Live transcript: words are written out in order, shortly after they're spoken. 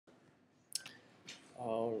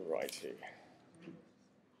All righty.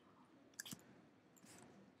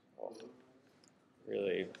 Well,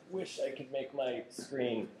 really wish I could make my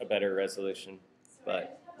screen a better resolution,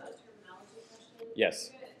 but yes.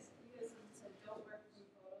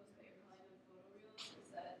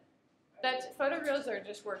 That photoreels are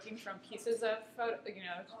just working from pieces of photo,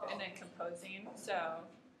 and then composing. So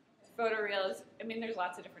photoreels, I mean, there's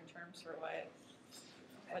lots of different terms for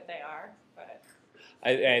what they are, but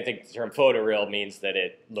I think the term photoreal means that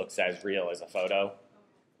it looks as real as a photo,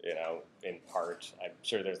 in part. I'm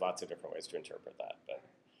sure there's lots of different ways to interpret that, but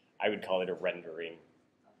I would call it a rendering.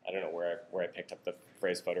 I don't know where I picked up the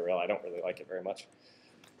phrase photoreal. I don't really like it very much.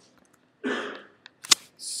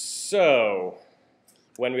 So,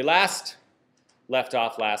 when we last left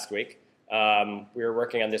off last week, we were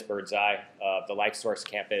working on this Birdseye of the Life Source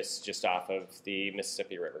campus just off of the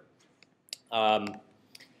Mississippi River.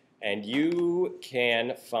 And you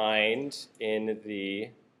can find in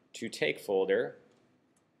the To Take folder,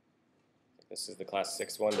 this is the class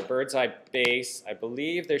 6 one, the Birdseye base. I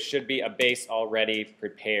believe there should be a base already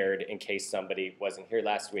prepared in case somebody wasn't here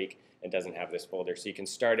last week and doesn't have this folder. So you can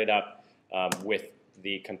start it up with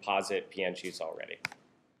the composite PNGs already.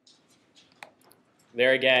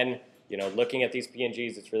 There again, looking at these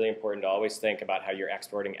PNGs, it's really important to always think about how you're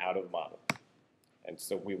exporting out of the model. And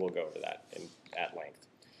so we will go over that at length.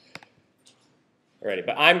 Alrighty,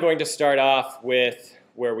 but I'm going to start off with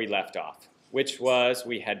where we left off, which was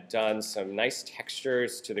we had done some nice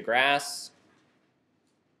textures to the grass.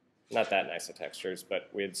 Not that nice of textures, but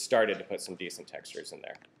we had started to put some decent textures in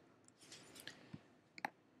there.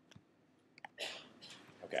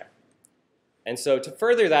 Okay. And so to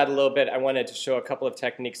further that a little bit, I wanted to show a couple of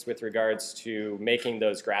techniques with regards to making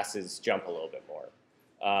those grasses jump a little bit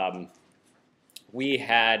more. We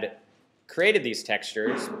had created these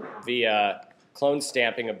textures via clone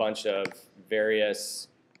stamping a bunch of various,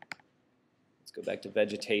 let's go back to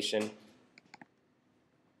vegetation,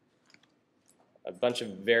 a bunch of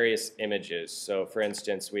various images. So for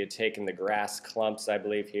instance, we had taken the grass clumps, I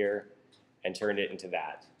believe here, and turned it into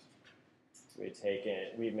that. We had taken,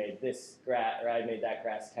 we made this grass, or I made that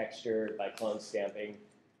grass texture by clone stamping,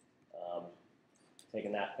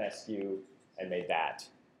 taken that fescue and made that.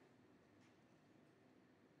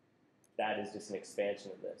 That is just an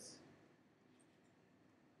expansion of this.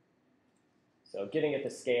 So getting at the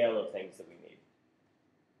scale of things that we need.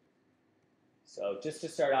 So just to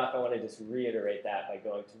start off, I want to just reiterate that by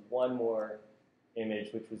going to one more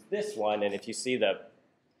image, which was this one. And if you see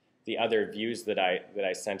the other views that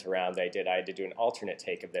I sent around, I had to do an alternate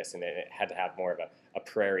take of this, and it had to have more of a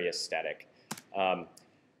prairie aesthetic.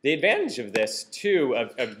 The advantage of this, too,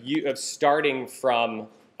 of starting from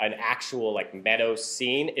an actual meadow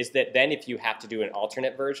scene, is that then if you have to do an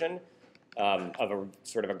alternate version of a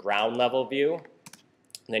sort of a ground level view,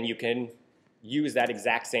 then you can use that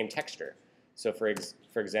exact same texture. So for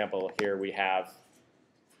example, here we have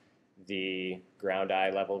the ground eye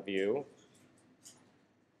level view.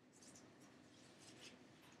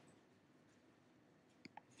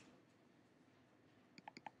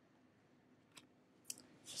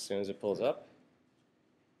 As soon as it pulls up.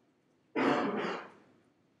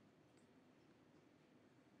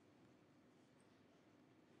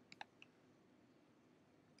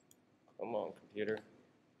 Come on, computer.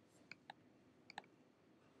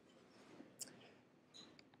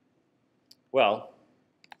 Well,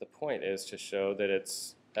 the point is to show that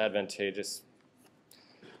it's advantageous.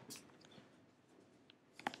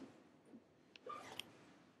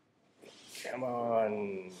 Come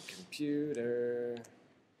on, computer.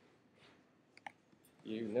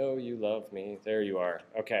 You know you love me. There you are.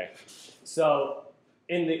 Okay. So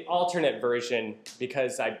in the alternate version,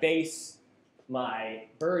 because I base my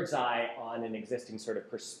bird's eye on an existing sort of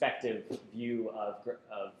perspective view of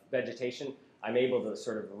vegetation, I'm able to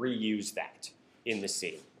sort of reuse that in the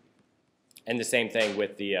scene. And the same thing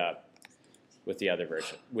with the other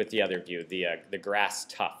version, with the other view, the grass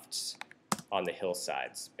tufts on the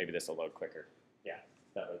hillsides. Maybe this will load quicker. Yeah,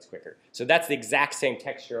 that loads quicker. So that's the exact same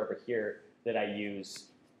texture over here that I use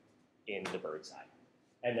in the bird's eye.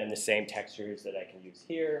 And then the same textures that I can use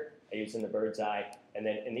here, I use in the bird's eye. And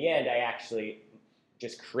then in the end, I actually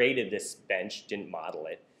just created this bench, didn't model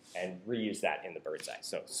it, and reuse that in the bird's eye.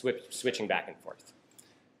 So switching back and forth.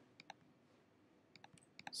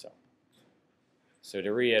 So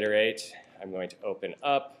to reiterate, I'm going to open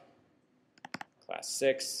up class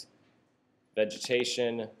 6,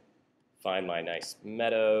 vegetation, find my nice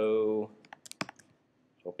meadow,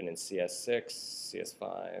 open in CS6,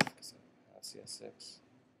 CS5, because I have CS6.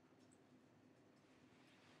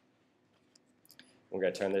 We're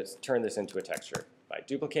going to turn this into a texture by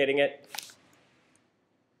duplicating it,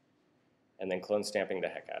 and then clone stamping the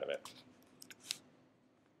heck out of it.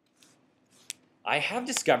 I have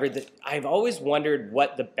discovered that I've always wondered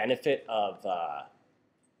what the benefit of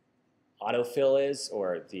autofill is,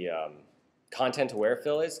 or the content-aware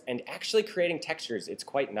fill is, and actually creating textures, it's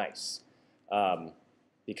quite nice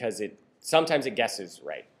because sometimes it guesses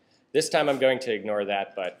right. This time I'm going to ignore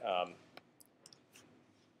that, but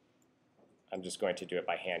I'm just going to do it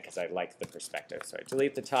by hand because I like the perspective. So I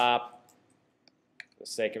delete the top. For the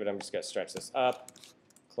sake of it, I'm just going to stretch this up,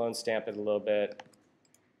 clone stamp it a little bit.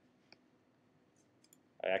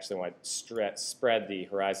 I actually want to spread the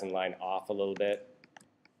horizon line off a little bit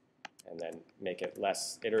and then make it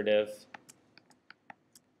less iterative.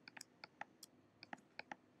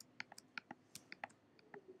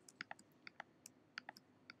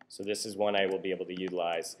 So this is one I will be able to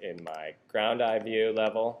utilize in my ground eye view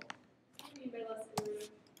level. What do you mean by less iterative?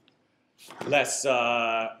 Less,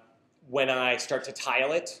 when I start to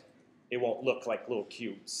tile it, it won't look like little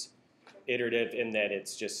cubes. Iterative in that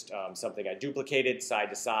it's just something I duplicated side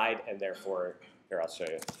to side, and therefore, here I'll show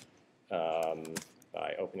you,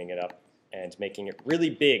 by opening it up and making it really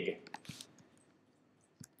big.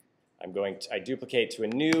 I duplicate to a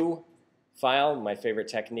new file, my favorite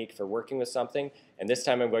technique for working with something, and this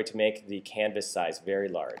time I'm going to make the canvas size very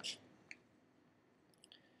large.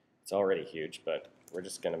 It's already huge, but we're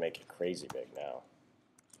just going to make it crazy big now.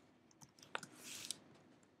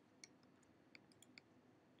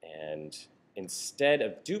 And instead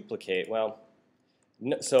of duplicate, well,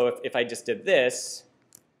 no, so if I just did this,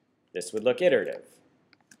 this would look iterative.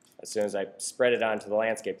 As soon as I spread it onto the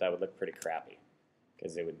landscape, that would look pretty crappy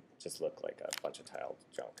because it would just look like a bunch of tiled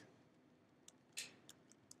junk.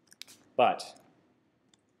 But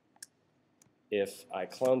if I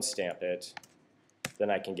clone stamp it,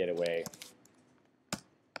 then I can get away.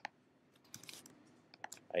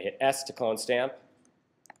 I hit S to clone stamp.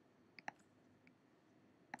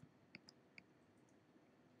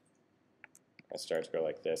 I start to go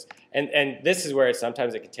like this. And this is where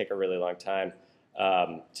sometimes it can take a really long time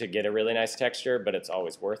to get a really nice texture, but it's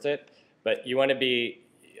always worth it. But you want to be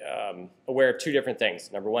aware of two different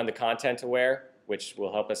things. Number one, the content aware, which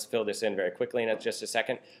will help us fill this in very quickly in just a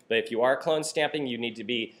second. But if you are clone stamping, you need to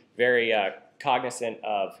be very cognizant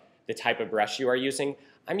of the type of brush you are using.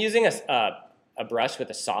 I'm using a brush with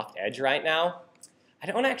a soft edge right now. I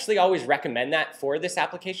don't actually always recommend that for this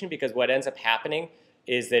application because what ends up happening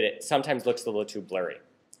is that it sometimes looks a little too blurry.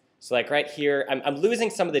 So like right here, I'm losing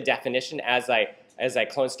some of the definition as I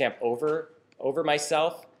clone stamp over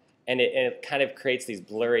myself, and it kind of creates these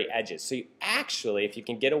blurry edges. So you actually, if you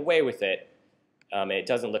can get away with it, and it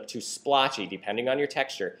doesn't look too splotchy depending on your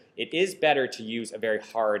texture, it is better to use a very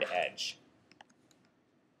hard edge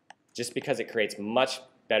just because it creates much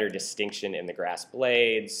better distinction in the grass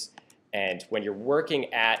blades. And when you're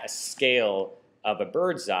working at a scale of a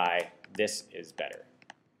bird's eye, this is better.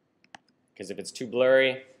 Because if it's too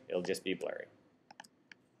blurry, it'll just be blurry.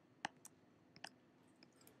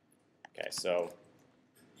 Okay, so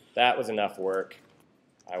that was enough work.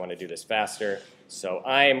 I want to do this faster. So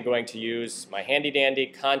I am going to use my handy-dandy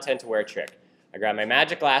content-aware trick. I grab my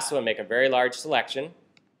magic lasso and make a very large selection.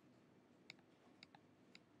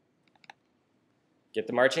 Get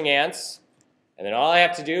the marching ants. And then all I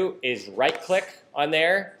have to do is right-click on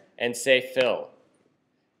there and say fill.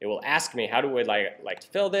 It will ask me how do I like to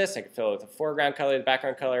fill this. I can fill it with a foreground color, the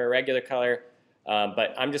background color, a regular color.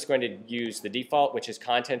 But I'm just going to use the default, which is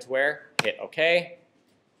content aware. Hit OK.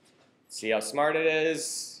 See how smart it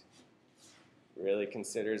is. Really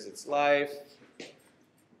considers its life. It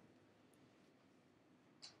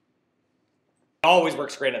always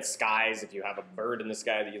works great on skies. If you have a bird in the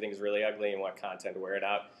sky that you think is really ugly and want content to wear it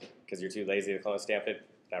out because you're too lazy to clone stamp it,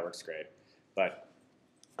 that works great. But,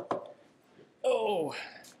 oh,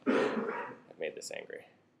 I've made this angry.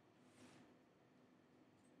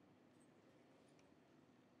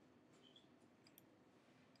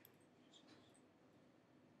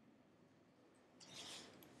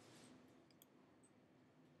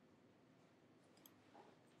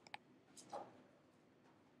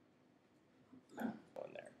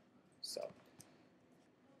 So,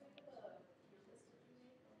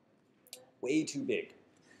 way too big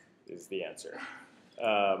is the answer.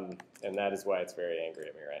 And that is why it's very angry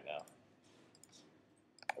at me right now.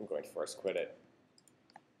 I'm going to force quit it.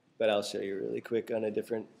 But I'll show you really quick on a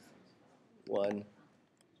different one.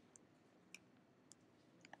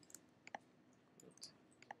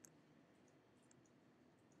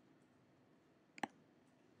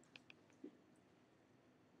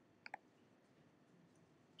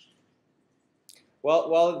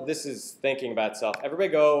 Well, while this is thinking about itself, everybody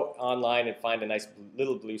go online and find a nice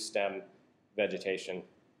little blue stem vegetation.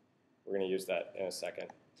 We're going to use that in a second.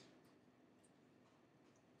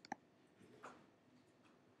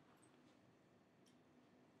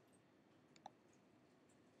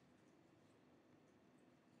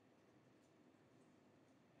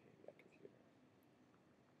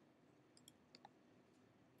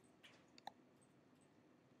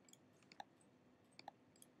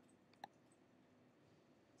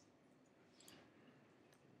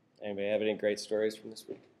 Anybody have any great stories from this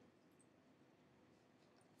week?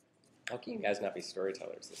 How can you guys not be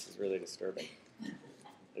storytellers? This is really disturbing.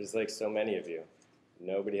 There's like so many of you.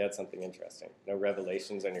 Nobody had something interesting. No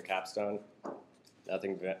revelations on your capstone.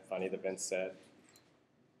 Nothing funny that Vince said.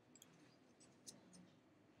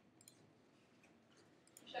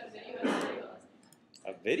 Shot a video of the video.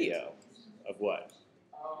 A video? Of what?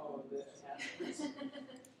 Oh, that is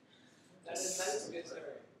a good story.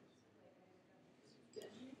 Put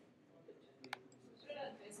it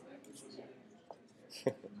on Facebook.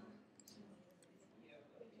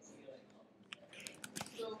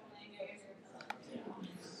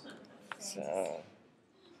 So,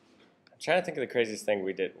 I'm trying to think of the craziest thing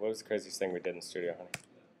we did. What was the craziest thing we did in studio, honey?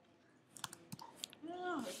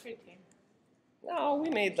 No, it's pretty tame. No, we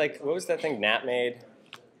made like, what was that thing Nat made?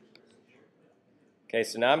 Okay,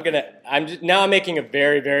 so now I'm making a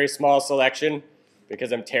very, very small selection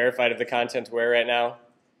because I'm terrified of the content aware right now.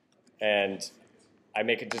 And I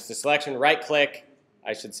make it just a selection, right click,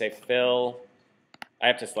 I should say fill. I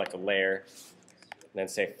have to select a layer. And then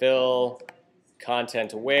say fill,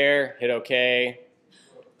 content aware, hit OK.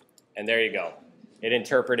 And there you go. It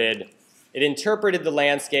interpreted the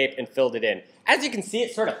landscape and filled it in. As you can see,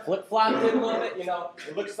 it sort of flip-flopped it a little bit. You know,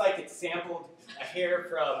 it looks like it sampled a hair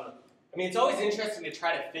from. I mean, it's always interesting to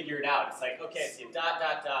try to figure it out. It's like, okay, I see a dot,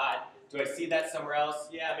 dot, dot. Do I see that somewhere else?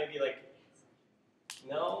 Yeah, maybe like.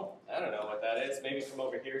 No, I don't know what that is. Maybe from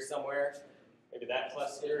over here somewhere. Maybe that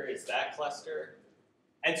cluster is that cluster.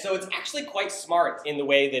 And so it's actually quite smart in the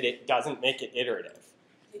way that it doesn't make it iterative.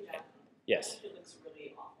 Hey, John. Yes. It looks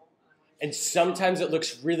really awful. And sometimes it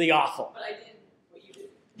looks really awful. But I did what you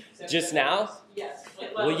did. Just now? Yes.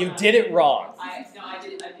 Well, you did it wrong. I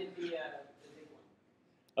did the big one.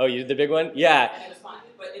 Oh, you did the big one? Yeah. And it was fine,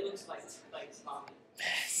 but it looks like vomit.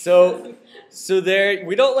 So there,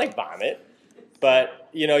 we don't like vomit, but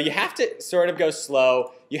you know, you have to sort of go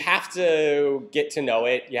slow. You have to get to know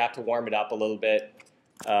it. You have to warm it up a little bit.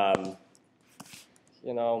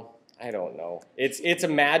 You know, I don't know. It's a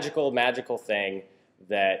magical thing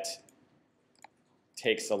that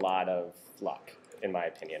takes a lot of luck, in my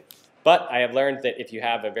opinion. But I have learned that if you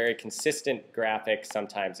have a very consistent graphic,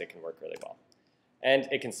 sometimes it can work really well. And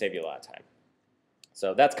it can save you a lot of time.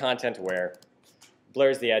 So that's content aware.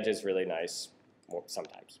 Blurs the edges really nice,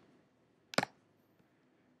 sometimes.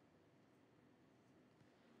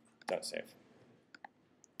 Don't save.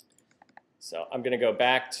 So I'm going to go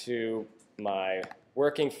back to my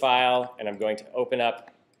working file, and I'm going to open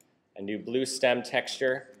up a new blue stem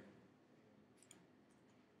texture.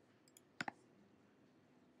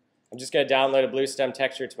 I'm just going to download a blue stem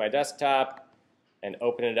texture to my desktop and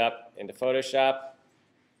open it up into Photoshop.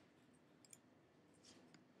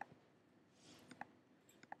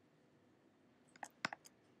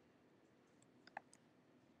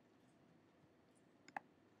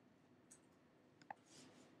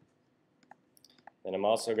 And I'm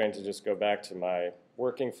also going to just go back to my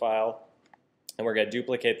working file, and we're going to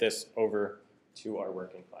duplicate this over to our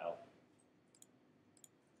working file.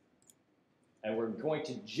 And we're going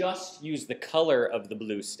to just use the color of the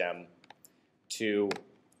blue stem to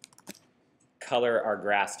color our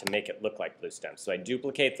grass to make it look like blue stem. So I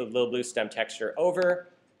duplicate the little blue stem texture over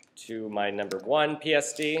to my number 1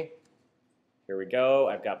 PSD. Here we go.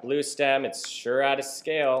 I've got blue stem. It's sure out of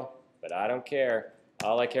scale, but I don't care.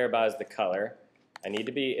 All I care about is the color. I need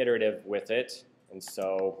to be iterative with it. And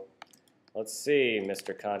so let's see,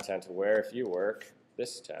 Mr. Content Aware, if you work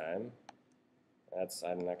this time.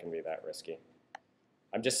 I'm not going to be that risky.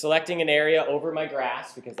 I'm just selecting an area over my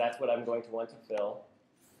grass because that's what I'm going to want to fill.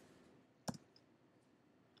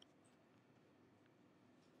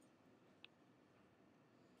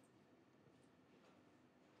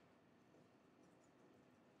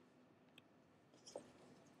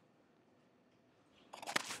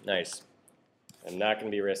 Nice. I'm not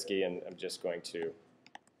going to be risky, and I'm just going to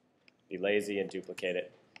be lazy and duplicate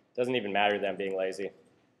it. Doesn't even matter that I'm being lazy.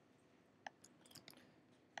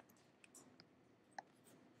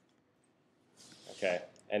 Okay,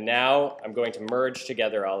 and now I'm going to merge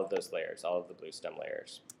together all of those layers, all of the blue stem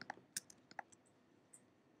layers.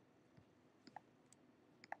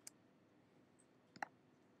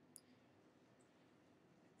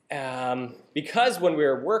 Because when we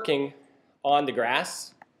were working on the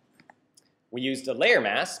grass, we used a layer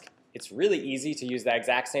mask. It's really easy to use that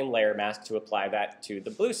exact same layer mask to apply that to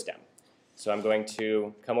the blue stem. So I'm going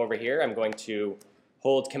to come over here. I'm going to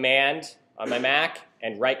hold Command on my Mac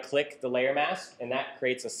and right-click the layer mask, and that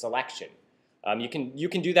creates a selection. You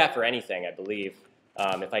can do that for anything, I believe.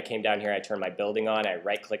 If I came down here, I turn my building on, I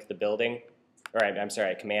right-click the building, or I'm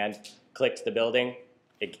sorry, I Command-clicked the building,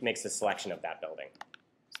 it makes a selection of that building.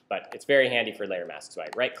 But it's very handy for layer masks. So I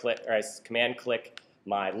right-click, or I Command-click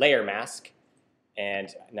my layer mask, and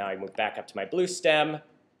now I move back up to my blue stem,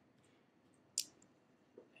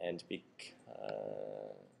 and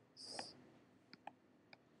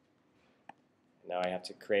now I have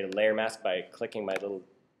to create a layer mask by clicking my little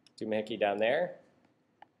doohickey down there.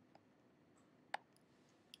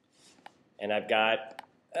 And I've got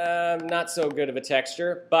not so good of a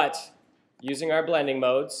texture, but using our blending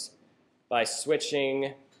modes, by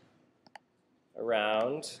switching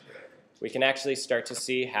around, we can actually start to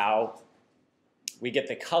see how we get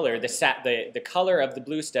the color. The color of the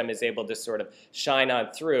blue stem is able to sort of shine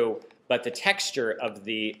on through, but the texture of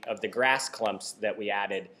the grass clumps that we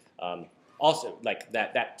added, also like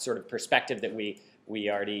that sort of perspective that we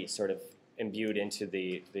already sort of imbued into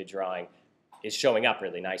the drawing, is showing up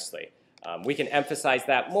really nicely. We can emphasize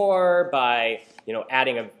that more by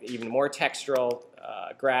adding even more textural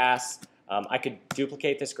grass. I could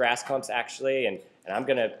duplicate this grass clumps actually, and I'm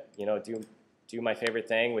gonna do my favorite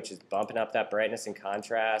thing, which is bumping up that brightness and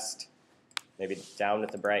contrast. Maybe down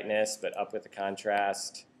with the brightness, but up with the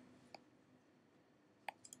contrast.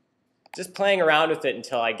 Just playing around with it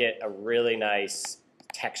until I get a really nice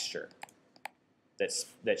texture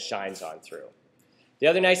that shines on through. The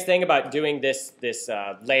other nice thing about doing this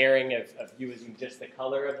layering of using just the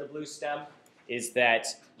color of the blue stem is that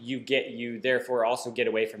you therefore also get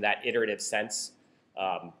away from that iterative sense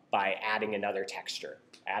by adding another texture,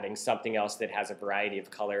 adding something else that has a variety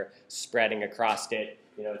of color spreading across it.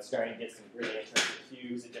 It's starting to get some really interesting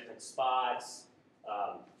hues at different spots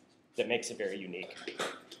that makes it very unique.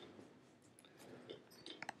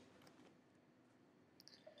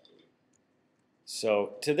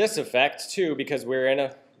 So to this effect too, because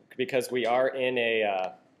we are in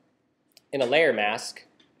a layer mask,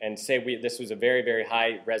 and say this was a very, very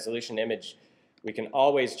high resolution image, we can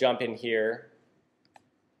always jump in here,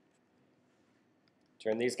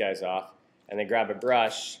 turn these guys off, and then grab a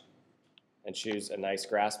brush and choose a nice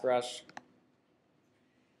grass brush.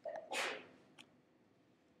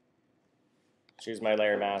 Choose my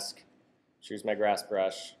layer mask, choose my grass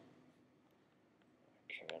brush.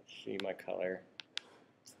 Can't see my color.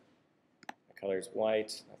 Color is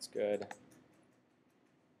white, that's good.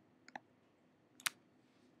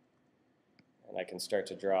 And I can start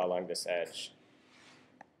to draw along this edge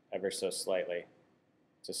ever so slightly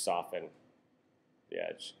to soften the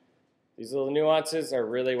edge. These little nuances are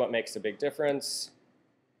really what makes a big difference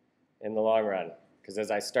in the long run, because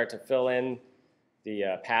as I start to fill in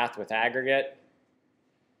the path with aggregate,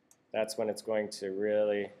 that's when it's going to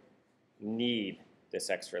really need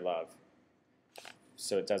this extra love,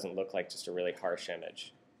 so it doesn't look like just a really harsh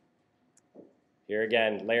image. Here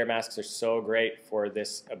again, layer masks are so great for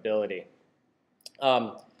this ability.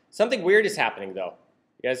 Something weird is happening though.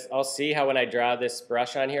 You guys all see how when I draw this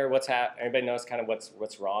brush on here, anybody notice kind of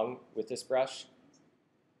what's wrong with this brush?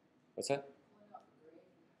 What's that?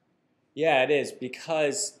 Yeah, it is,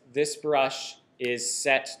 because this brush is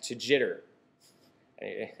set to jitter.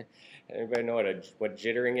 Anybody know what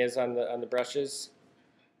jittering is on the brushes?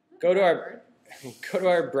 Go to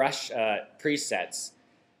our brush presets.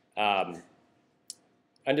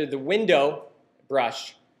 Under the window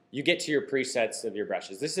brush, you get to your presets of your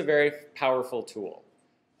brushes. This is a very powerful tool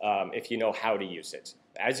if you know how to use it.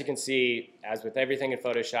 As you can see, as with everything in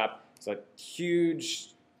Photoshop, it's a huge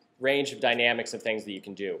range of dynamics of things that you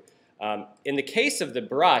can do. In the case of the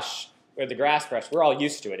brush, or the grass brush, we're all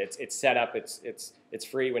used to it. It's set up, it's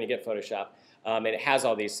free when you get Photoshop, and it has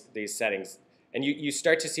all these settings. And you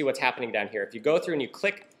start to see what's happening down here. If you go through and you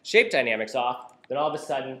click shape dynamics off, then all of a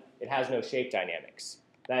sudden it has no shape dynamics.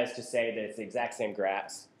 That is to say that it's the exact same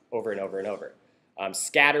grass over and over and over.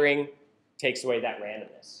 Scattering takes away that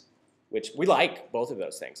randomness, which we like, both of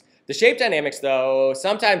those things. The shape dynamics, though,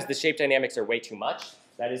 sometimes the shape dynamics are way too much.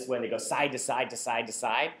 That is when they go side to side to side to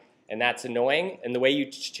side, and that's annoying. And the way you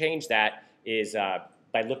change that is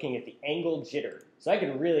by looking at the angle jitter. So I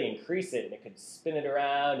could really increase it, and it could spin it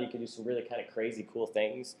around. You could do some really kind of crazy, cool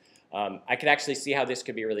things. I could actually see how this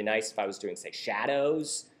could be really nice if I was doing, say,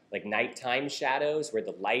 shadows, like nighttime shadows, where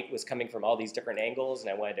the light was coming from all these different angles, and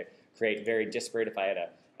I wanted to create very disparate. If I had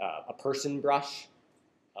a person brush,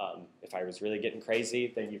 if I was really getting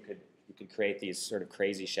crazy, then you could create these sort of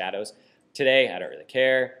crazy shadows. Today, I don't really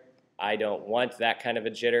care. I don't want that kind of a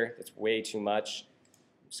jitter. That's way too much.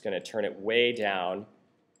 I'm just going to turn it way down.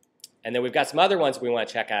 And then we've got some other ones we want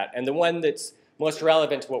to check out. And the one that's most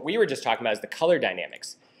relevant to what we were just talking about is the color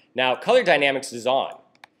dynamics. Now, color dynamics is on.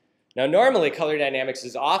 Now, normally, color dynamics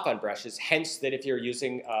is off on brushes, hence that if you're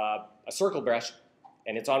using a circle brush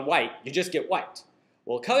and it's on white, you just get white.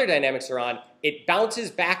 Well, color dynamics are on. It bounces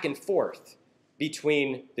back and forth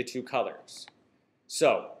between the two colors.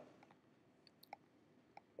 So,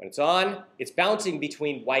 when it's on, it's bouncing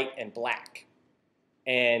between white and black.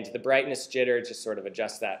 And the brightness jitter just sort of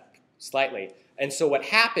adjusts that slightly. And so what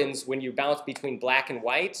happens when you bounce between black and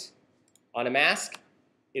white on a mask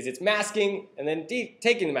is it's masking and then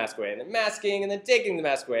taking the mask away, and then masking and then taking the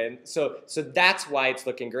mask away. And so that's why it's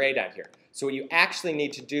looking gray down here. So what you actually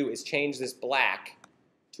need to do is change this black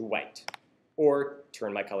to white, or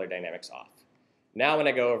turn my color dynamics off. Now when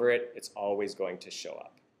I go over it, it's always going to show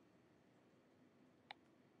up.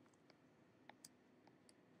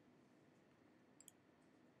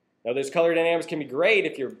 Now those color dynamics can be great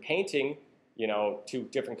if you're painting, you know, two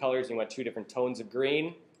different colors, you want two different tones of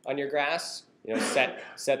green on your grass. You know,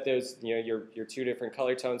 set those, you know, your two different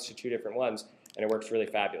color tones to two different ones, and it works really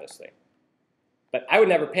fabulously. But I would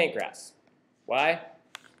never paint grass. Why?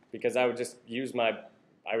 Because I would just use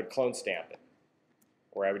I would clone stamp it,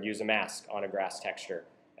 or I would use a mask on a grass texture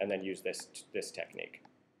and then use this technique.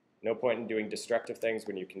 No point in doing destructive things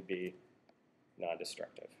when you can be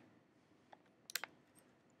non-destructive.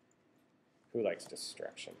 Who likes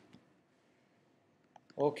destruction?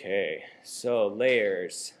 Okay, so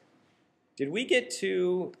layers. Did we get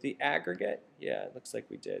to the aggregate? Yeah, it looks like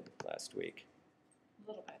we did last week. A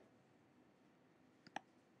little bit.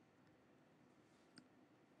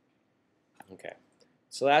 Okay,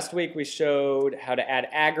 so last week we showed how to add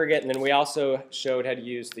aggregate, and then we also showed how to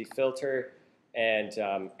use the filter and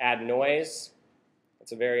add noise.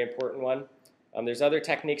 That's a very important one. There's other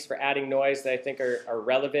techniques for adding noise that I think are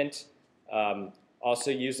relevant. Also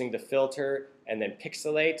using the filter and then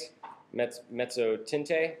pixelate, mezzo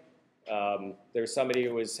tinte. There was somebody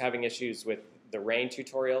who was having issues with the rain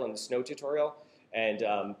tutorial and the snow tutorial, and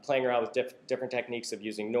playing around with different techniques of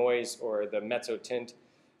using noise or the mezzo tint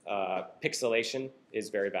pixelation is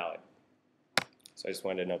very valid. So I just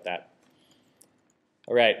wanted to note that.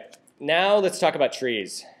 All right, now let's talk about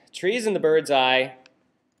trees. Trees in the Birdseye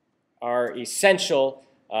are essential,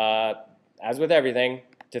 as with everything,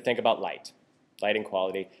 to think about lighting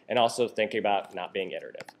quality, and also thinking about not being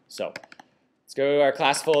iterative. So let's go to our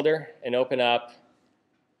class folder and open up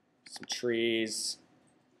some trees.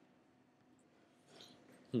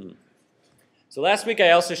 So last week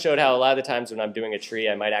I also showed how a lot of the times when I'm doing a tree,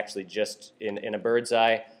 I might actually just, in a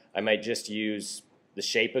Birdseye, I might just use the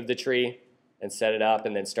shape of the tree and set it up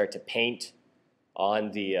and then start to paint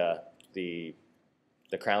on the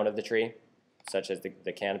crown of the tree, such as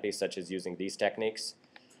the canopy, such as using these techniques.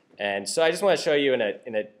 And so I just want to show you in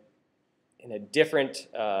a different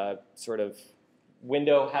sort of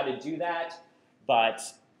window how to do that. But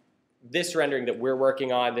this rendering that we're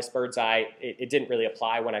working on, this Birdseye, it didn't really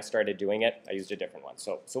apply when I started doing it. I used a different one.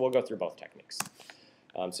 So we'll go through both techniques.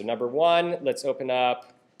 So number one, let's just open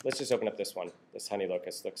up this one. This honey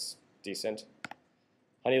locust looks decent.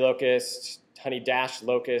 Honey locust,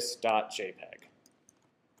 honey-locust.jpg.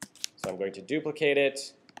 So I'm going to duplicate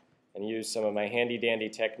it and use some of my handy-dandy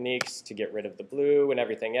techniques to get rid of the blue and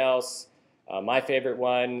everything else. My favorite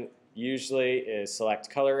one usually is select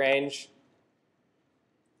color range.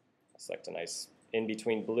 Select a nice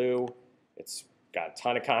in-between blue. It's got a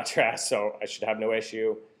ton of contrast, so I should have no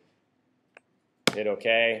issue. Hit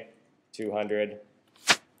OK, 200.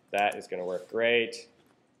 That is going to work great.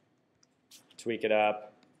 Tweak it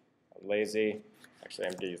up. I'm lazy. Actually,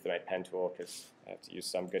 I'm going to use my pen tool because I have to use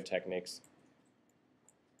some good techniques.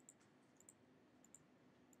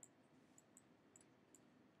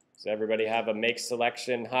 Does everybody have a make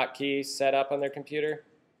selection hotkey set up on their computer?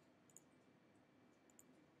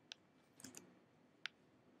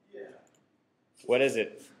 Yeah. What is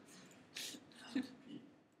it?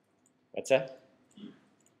 What's that?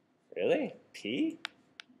 Really? P?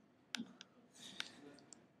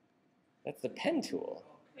 That's the pen tool.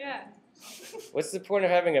 Yeah. What's the point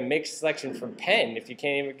of having a make selection from pen if you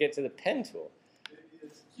can't even get to the pen tool?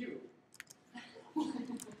 It's cute.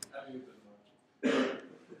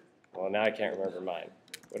 Well, now I can't remember mine.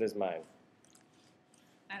 What is mine?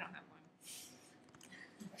 I don't have one.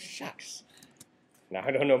 Shucks. Now I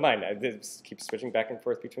don't know mine. I just keep switching back and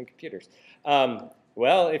forth between computers.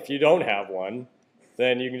 Well, if you don't have one,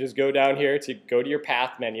 then you can just go down here to go to your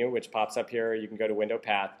path menu, which pops up here. You can go to Window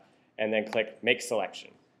Path, and then click Make Selection.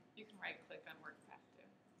 You can right-click on WorkPath too.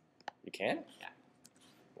 You can? Yeah.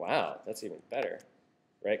 Wow, that's even better.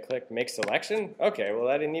 Right click, make selection. Okay, well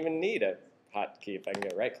I didn't even need a hotkey if I can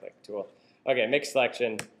get a right click tool. Okay, make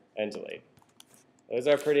selection and delete. Those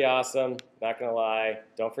are pretty awesome, not gonna lie.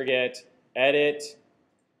 Don't forget, edit,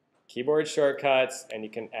 keyboard shortcuts, and you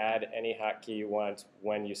can add any hotkey you want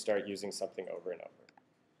when you start using something over and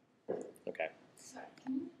over. Okay. Sorry,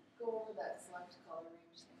 can you go over that select color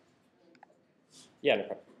range thing really quick? Yeah, no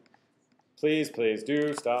problem. Please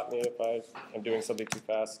do stop me if I am doing something too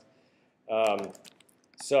fast.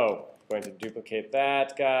 So, I'm going to duplicate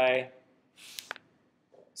that guy.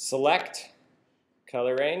 Select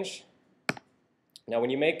color range. Now, when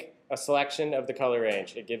you make a selection of the color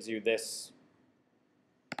range, it gives you this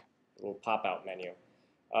little pop-out menu.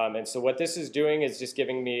 And so what this is doing is just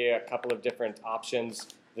giving me a couple of different options.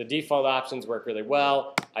 The default options work really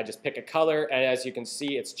well. I just pick a color, and as you can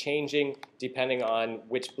see, it's changing depending on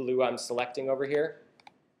which blue I'm selecting over here.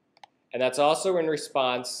 And that's also in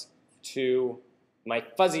response to my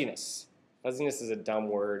fuzziness. Fuzziness is a dumb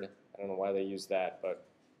word. I don't know why they use that, but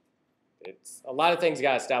it's a lot of things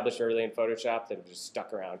got established early in Photoshop that have just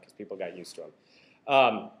stuck around because people got used to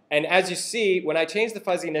them. And as you see, when I change the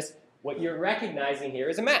fuzziness, what you're recognizing here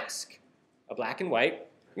is a mask, a black and white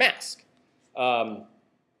mask.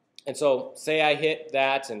 And so say I hit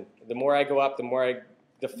that, and the more I go up, the more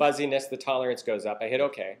the fuzziness, the tolerance goes up. I hit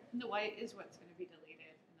OK. And the white is what's going to be deleted,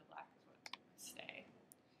 and the black is what's going to stay.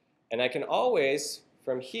 And I can always,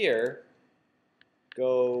 from here,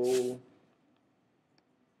 go.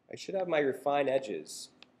 I should have my Refine Edges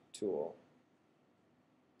tool.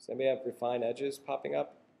 Does anybody have Refine Edges popping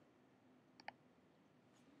up?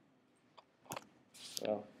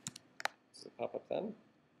 Well, does it pop up then?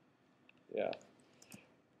 Yeah.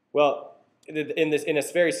 Well, in a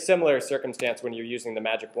very similar circumstance, when you're using the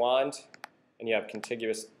magic wand, and you have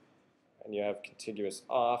contiguous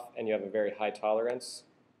off, and you have a very high tolerance,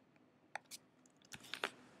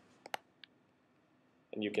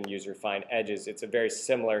 and you can use Refine Edges. It's a very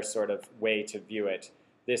similar sort of way to view it.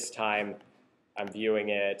 This time, I'm viewing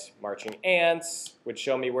it marching ants, would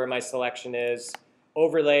show me where my selection is.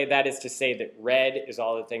 Overlay, that is to say that red is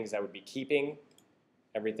all the things I would be keeping.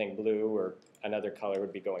 Everything blue or another color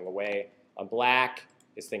would be going away. On black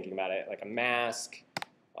is thinking about it like a mask.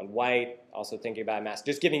 On white, also thinking about a mask.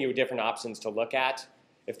 Just giving you different options to look at.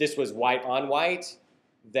 If this was white on white,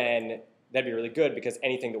 then that'd be really good because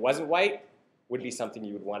anything that wasn't white would be something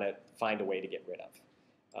you would want to find a way to get rid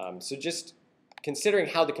of. So just considering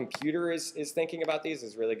how the computer is thinking about these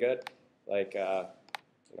is really good. Like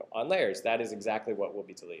on layers, that is exactly what will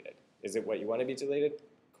be deleted. Is it what you want to be deleted?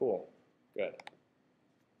 Cool, good.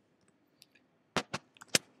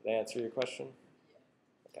 Did I answer your question?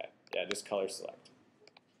 Okay, yeah, just color select.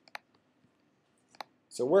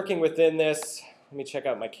 So working within this, let me check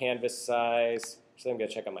out my canvas size. Actually, I'm going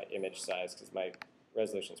to check out my image size because my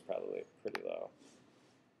resolution is probably pretty low.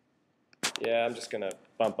 Yeah, I'm just going to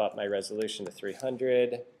bump up my resolution to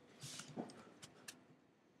 300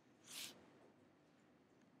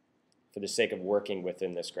 for the sake of working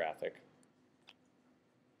within this graphic.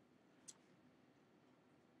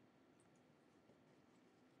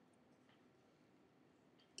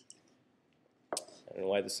 I don't know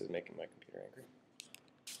why this is making my computer angry.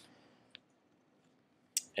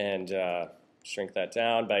 And shrink that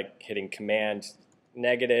down by hitting Command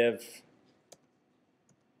negative.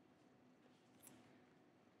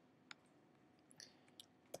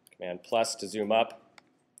 Command plus to zoom up.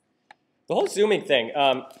 The whole zooming thing,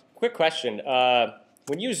 quick question.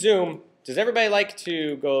 When you zoom, does everybody like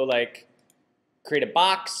to go like create a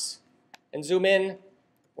box and zoom in?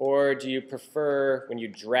 Or do you prefer when you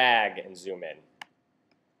drag and zoom in?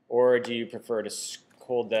 Or do you prefer to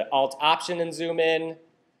hold the Alt Option and zoom in?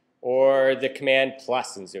 Or the Command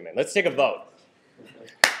plus and zoom in? Let's take a vote.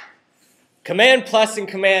 Command plus and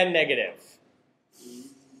Command negative.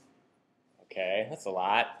 Okay, that's a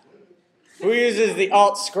lot. Who uses the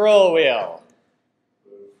Alt scroll wheel?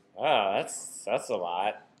 Oh, that's a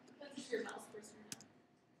lot. That's your mouse person.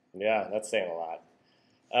 Yeah, that's saying a lot.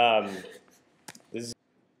 This is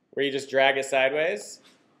where you just drag it sideways.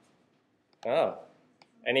 Oh,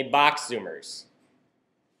 any box zoomers?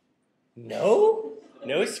 No?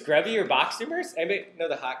 No scrubby or box zoomers? Anybody know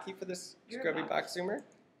the hotkey for this scrubby box zoomer?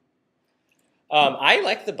 I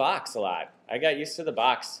like the box a lot. I got used to the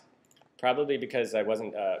box, probably because I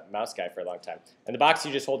wasn't a mouse guy for a long time. And the box,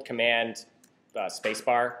 you just hold Command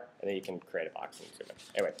spacebar, and then you can create a box and zoom in.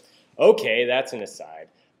 Anyway, okay, that's an aside.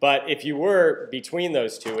 But if you were between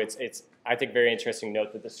those two, it's I think very interesting to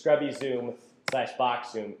note that the scrubby zoom /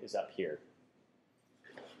 box zoom is up here.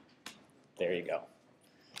 There you go.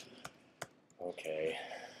 Okay,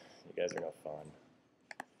 you guys are no fun.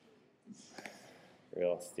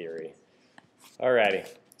 Real theory. Alrighty.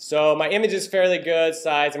 So my image is fairly good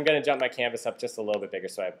size. I'm going to jump my canvas up just a little bit bigger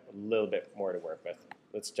so I have a little bit more to work with.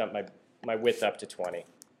 Let's jump my width up to 20.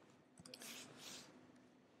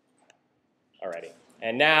 Alrighty.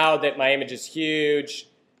 And now that my image is huge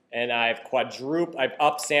and I've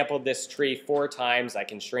upsampled this tree 4 times, I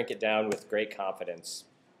can shrink it down with great confidence.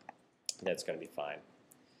 That's going to be fine.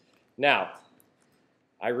 Now,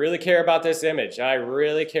 I really care about this image. I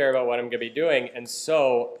really care about what I'm going to be doing, and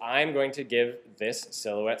so I'm going to give this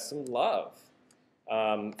silhouette some love.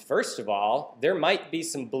 First of all, there might be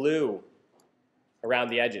some blue around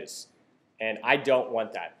the edges, and I don't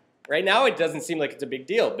want that. Right now, it doesn't seem like it's a big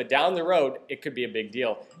deal, but down the road, it could be a big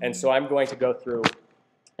deal. And so I'm going to go through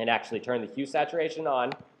and actually turn the hue saturation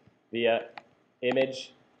on via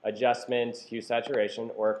Image, Adjustment, Hue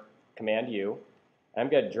Saturation, or Command U. I'm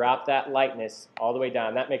going to drop that lightness all the way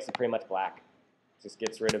down. That makes it pretty much black. Just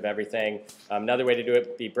gets rid of everything. Another way to do it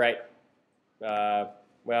would be bright. Well,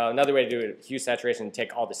 another way to do it, hue saturation,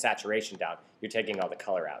 take all the saturation down. You're taking all the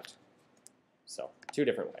color out. So, 2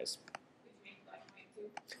 different ways.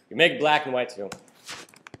 You make black and white too.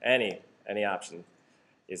 Any option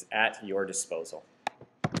is at your disposal.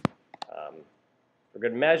 For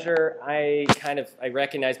good measure, I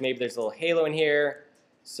recognize maybe there's a little halo in here.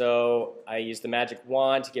 So I use the magic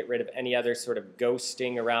wand to get rid of any other sort of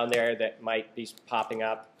ghosting around there that might be popping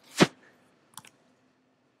up. It's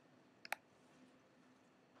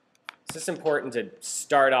just important to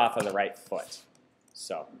start off on the right foot.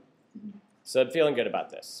 So I'm feeling good about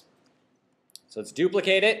this. So let's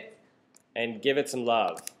duplicate it and give it some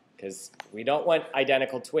love, because we don't want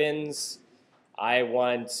identical twins. I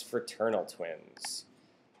want fraternal twins.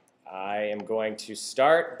 I am going to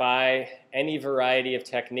start by any variety of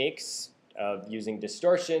techniques of using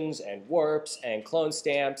distortions and warps and clone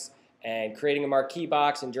stamps and creating a marquee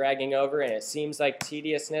box and dragging over, and it seems like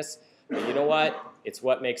tediousness, but you know what? It's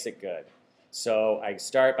what makes it good. So I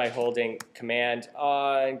start by holding Command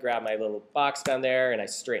on, grab my little box down there, and I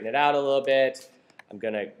straighten it out a little bit. I'm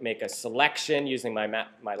going to make a selection using my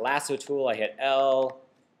lasso tool. I hit L,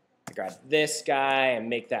 I grab this guy and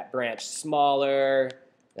make that branch smaller.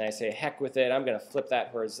 Then I say, heck with it, I'm going to flip that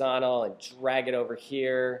horizontal and drag it over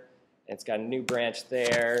here. And it's got a new branch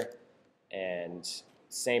there. And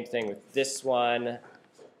same thing with this one.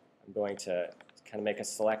 I'm going to kind of make a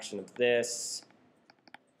selection of this.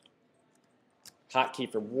 Hotkey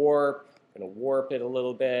for warp. I'm going to warp it a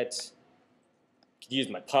little bit. I could use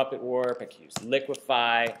my puppet warp. I could use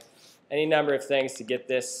liquefy. Any number of things to get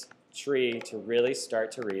this tree to really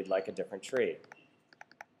start to read like a different tree.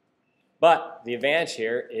 But the advantage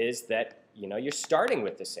here is that, you're starting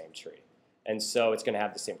with the same tree. And so it's going to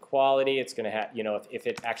have the same quality. It's going to have, if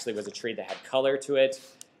it actually was a tree that had color to it,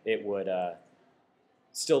 it would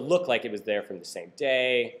still look like it was there from the same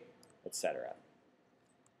day, etc.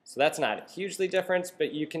 So that's not hugely different,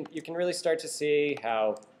 but you can really start to see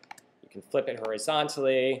how you can flip it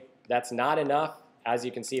horizontally. That's not enough. As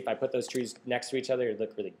you can see, if I put those trees next to each other, it would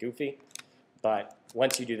look really goofy. But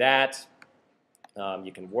once you do that,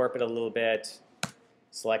 you can warp it a little bit,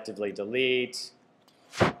 selectively delete.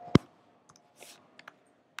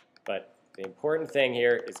 But the important thing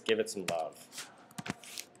here is give it some love.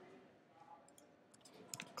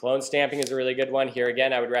 Clone stamping is a really good one. Here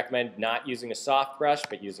again, I would recommend not using a soft brush,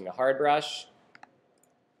 but using a hard brush.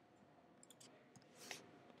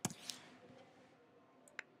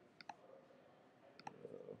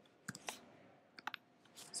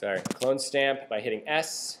 Sorry, clone stamp by hitting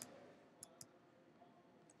S.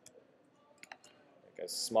 Make it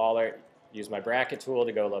smaller. Use my bracket tool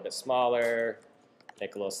to go a little bit smaller.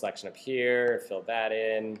 Make a little selection up here. Fill that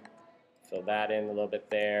in a little bit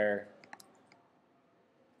there.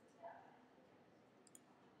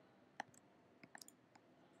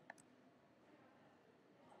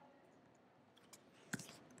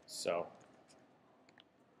 So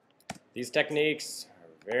these techniques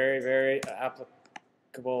are very, very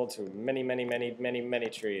applicable to many, many, many, many, many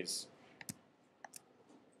trees,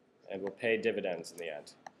 and will pay dividends in the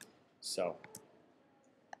end. So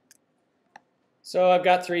I've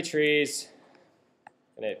got 3 trees.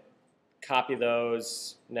 I'm going to copy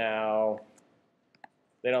those now.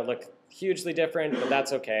 They don't look hugely different, but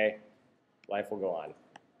that's okay. Life will go on.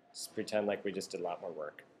 Just pretend like we just did a lot more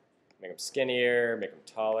work. Make them skinnier, make them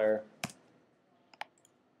taller.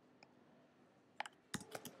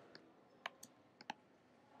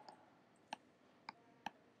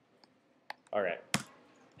 All right,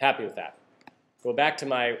 happy with that. Go back to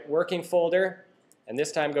my working folder, and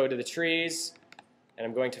this time go to the trees, and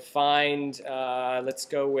I'm going to find, let's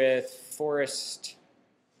go with forest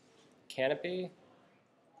canopy.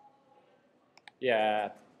 Yeah,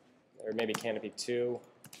 or maybe Canopy 2.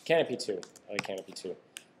 Canopy 2. I like Canopy 2.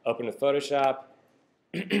 Open with Photoshop.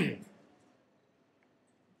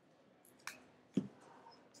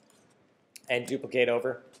 And duplicate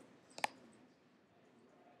over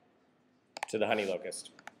to the honey locust.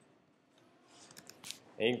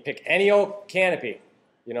 And you can pick any old canopy.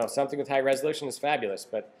 You know, something with high resolution is fabulous,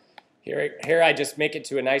 but here I just make it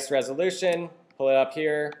to a nice resolution, pull it up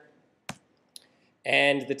here,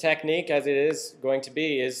 and the technique, as it is going to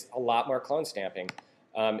be, is a lot more clone stamping.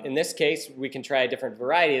 In this case, we can try a different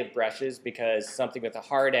variety of brushes because something with a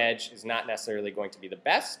hard edge is not necessarily going to be the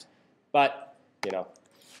best, but, you know,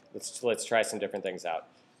 let's try some different things out.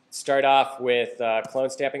 Start off with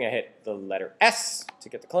clone stamping. I hit the letter S to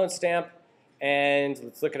get the clone stamp. And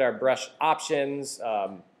let's look at our brush options.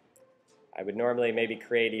 I would normally maybe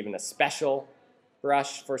create even a special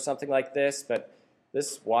brush for something like this, but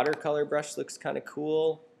this watercolor brush looks kind of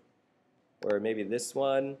cool. Or maybe this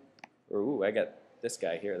one. Or, ooh, I got this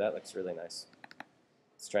guy here. That looks really nice.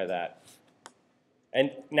 Let's try that.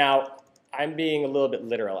 And now, I'm being a little bit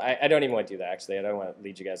literal. I don't even want to do that, actually. I don't want to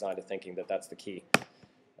lead you guys on to thinking that that's the key.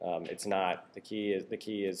 It's not. The key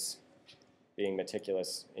is being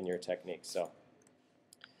meticulous in your technique.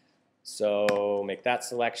 So make that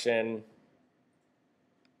selection.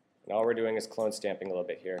 And all we're doing is clone stamping a little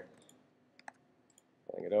bit here.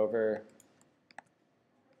 Pulling it over.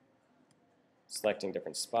 Selecting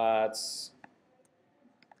different spots.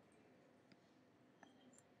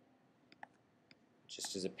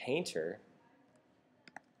 Just as a painter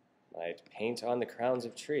might paint on the crowns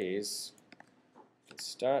of trees, you can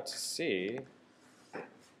start to see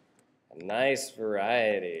a nice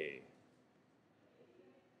variety.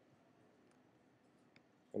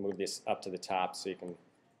 I'll move this up to the top so you can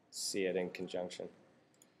see it in conjunction.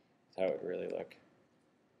 That's how it would really look.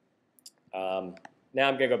 Now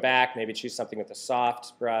I'm going to go back, maybe choose something with a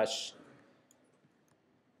soft brush.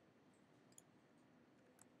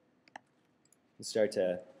 And start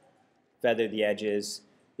to feather the edges.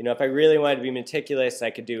 You know, if I really wanted to be meticulous, I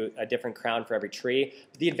could do a different crown for every tree.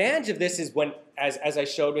 But the advantage of this is when, as I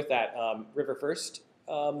showed with that River First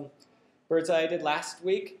Birdseye I did last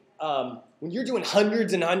week, when you're doing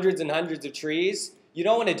hundreds and hundreds and hundreds of trees, you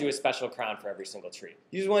don't want to do a special crown for every single tree.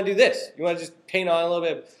 You just want to do this. You want to just paint on a little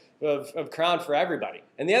bit of crown for everybody.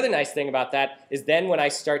 And the other nice thing about that is then when I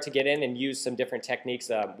start to get in and use some different techniques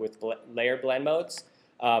with layer blend modes,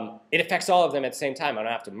 it affects all of them at the same time. I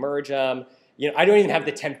don't have to merge them. You know, I don't even have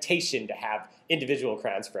the temptation to have individual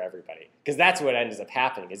crowns for everybody, because that's what ends up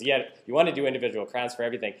happening. Is you want to do individual crowns for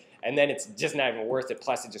everything, and then it's just not even worth it.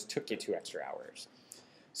 Plus, it just took you 2 extra hours.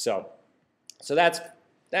 So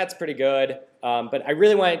that's pretty good. But I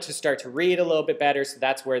really wanted to start to read a little bit better. So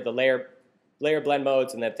that's where the layer blend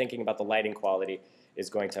modes and then thinking about the lighting quality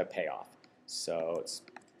is going to pay off. So let's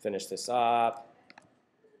finish this up.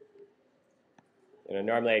 You know,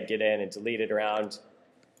 normally I'd get in and delete it around,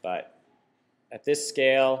 but at this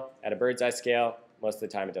scale, at a bird's eye scale, most of the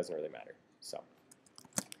time it doesn't really matter. So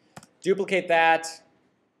duplicate that,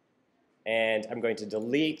 and I'm going to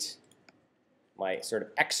delete my sort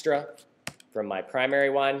of extra from my primary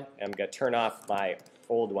one, and I'm going to turn off my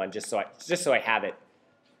old one just so I have it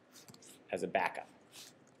as a backup.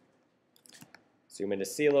 Zoom in to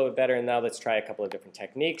see a little bit better, and now let's try a couple of different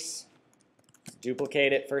techniques.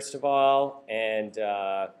 Duplicate it first of all, and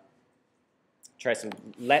try some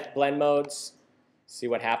let blend modes. See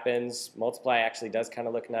what happens. Multiply actually does kind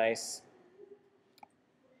of look nice.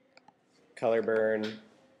 Color burn,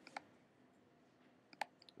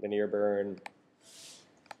 linear burn,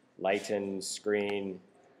 lighten, screen.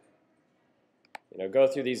 You know, go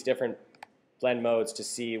through these different blend modes to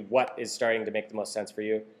see what is starting to make the most sense for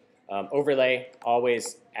you. Overlay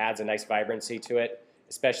always adds a nice vibrancy to it,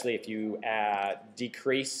 especially if you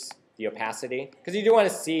decrease the opacity, because you do want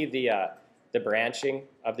to see the branching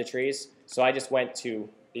of the trees. So I just went to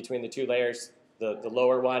between the two layers, the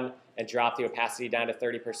lower one, and dropped the opacity down to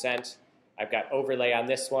 30%. I've got overlay on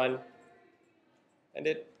this one, and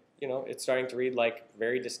it's starting to read like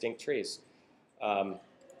very distinct trees.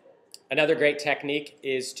 Another great technique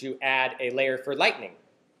is to add a layer for lightning.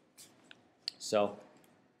 So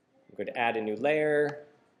I'm going to add a new layer.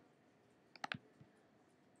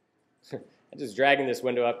 I'm just dragging this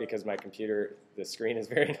window up because my computer, the screen is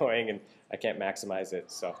very annoying and I can't maximize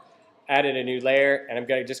it. So added a new layer, and I'm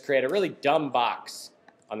going to just create a really dumb box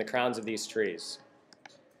on the crowns of these trees.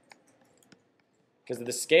 Because of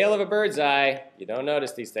the scale of a bird's eye, you don't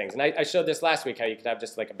notice these things. And I showed this last week, how you could have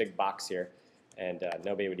just like a big box here, and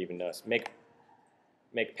nobody would even notice.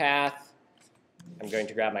 Make path. I'm going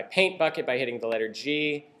to grab my paint bucket by hitting the letter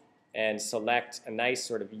G and select a nice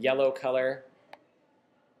sort of yellow color.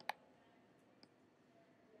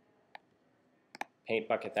 paint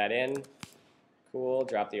bucket that in. Cool,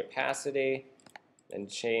 drop the opacity, then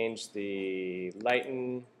change the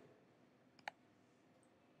lighten,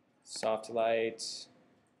 soft light,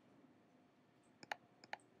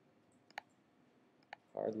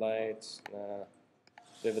 hard light, no.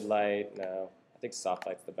 Vivid light, no. I think soft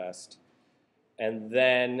light's the best. And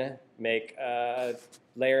then make a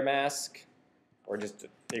layer mask, or just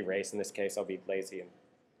erase. In this case, I'll be lazy and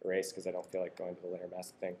erase because I don't feel like going to the layer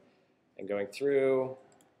mask thing. And going through.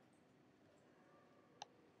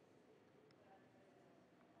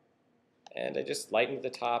 And I just lightened the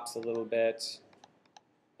tops a little bit.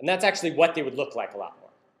 And that's actually what they would look like a lot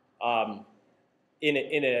more. In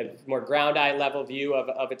a more ground eye level view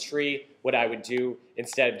of a tree, what I would do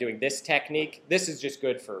instead of doing this technique, this is just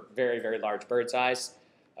good for very, very large bird's eyes.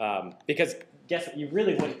 Because guess what, you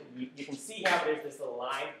really wouldn't, you can see how there's this little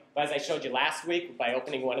line, but as I showed you last week by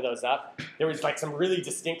opening one of those up, there was like some really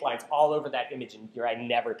distinct lines all over that image and your eye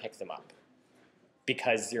never picks them up.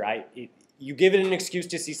 Because your eye, you give it an excuse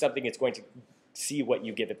to see something, it's going to see what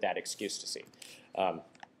you give it that excuse to see.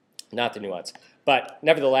 Not the nuance. But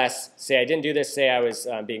nevertheless, say I didn't do this, say I was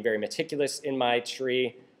being very meticulous in my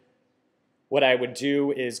tree, what I would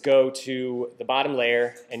do is go to the bottom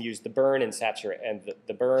layer and use the burn and saturate, and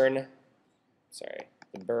the burn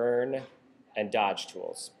and dodge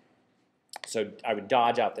tools. So I would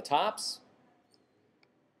dodge out the tops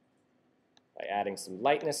by adding some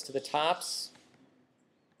lightness to the tops,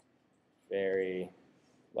 very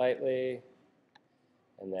lightly,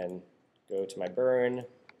 and then go to my burn.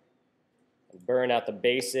 Burn out the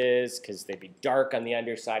bases because they'd be dark on the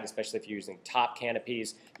underside, especially if you're using top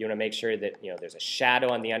canopies. You want to make sure that there's a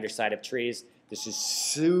shadow on the underside of trees. This is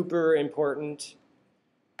super important.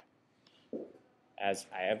 As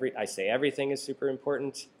I say, everything is super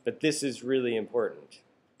important, but this is really important.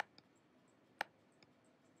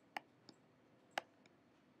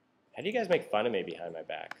 How do you guys make fun of me behind my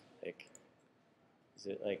back? Like, is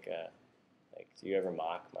it like do you ever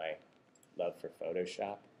mock my love for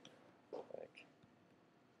Photoshop?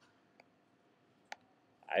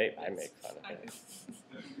 I make fun of it.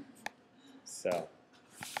 So,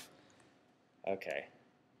 okay.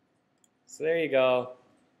 So there you go.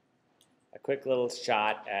 A quick little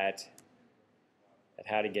shot at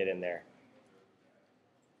how to get in there.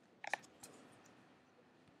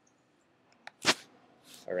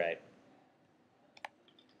 All right.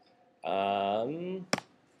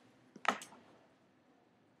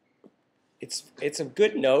 It's a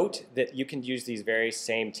good note that you can use these very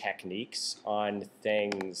same techniques on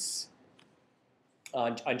things,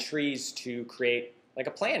 on trees to create like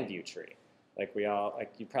a plan view tree.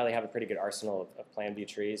 You probably have a pretty good arsenal of plan view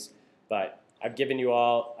trees, but I've given you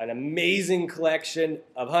all an amazing collection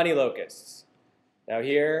of honey locusts. Now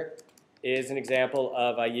here is an example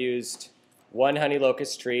of I used one honey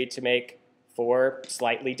locust tree to make 4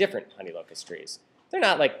 slightly different honey locust trees. They're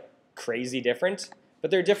not like crazy different, but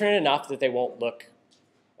they're different enough that they won't look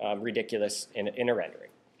ridiculous in a rendering.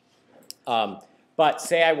 But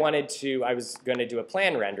say I was going to do a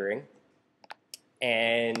plan rendering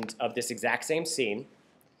and of this exact same scene,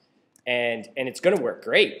 and it's going to work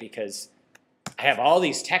great because I have all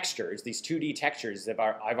these textures, these 2D textures that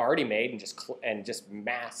I've already made and just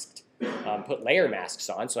masked, put layer masks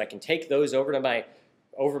on, so I can take those over to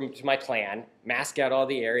my plan, mask out all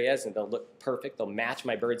the areas, and they'll look perfect. They'll match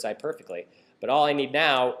my bird's eye perfectly. But all I need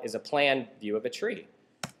now is a plan view of a tree.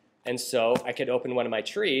 And so I could open one of my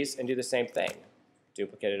trees and do the same thing.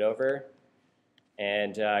 Duplicate it over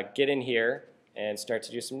and get in here and start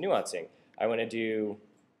to do some nuancing. I want to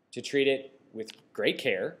treat it with great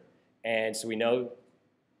care. And so we know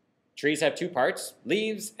trees have 2 parts,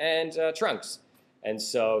 leaves and trunks. And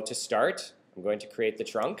so to start, I'm going to create the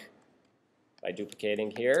trunk by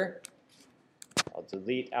duplicating here. I'll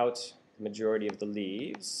delete out the majority of the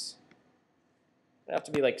leaves. I don't have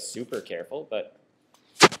to be like super careful, but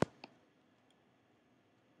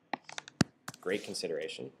great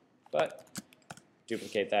consideration. But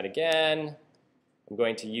duplicate that again. I'm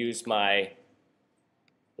going to use my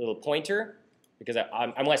little pointer because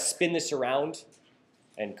I want to spin this around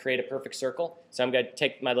and create a perfect circle. So I'm going to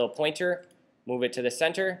take my little pointer, move it to the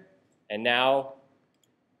center, and now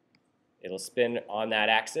it'll spin on that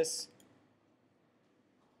axis.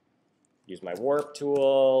 Use my warp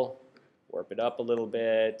tool, warp it up a little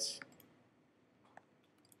bit.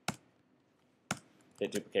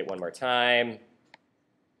 Hit duplicate one more time.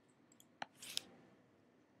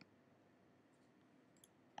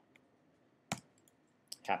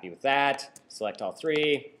 Happy with that. Select all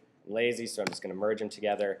 3. I'm lazy, so I'm just going to merge them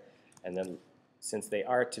together. And then since they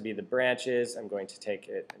are to be the branches, I'm going to take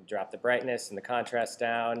it and drop the brightness and the contrast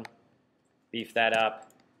down. beef that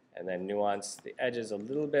up, and then nuance the edges a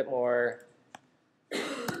little bit more.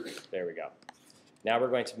 There we go. Now we're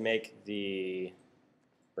going to make the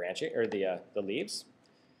branching, or the leaves.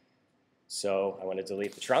 So I want to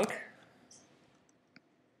delete the trunk.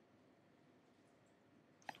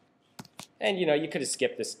 And you know, you could have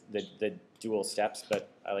skipped the dual steps, but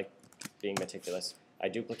I like being meticulous. I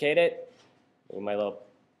duplicate it, move my little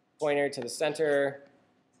pointer to the center,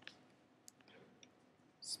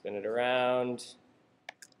 spin it around.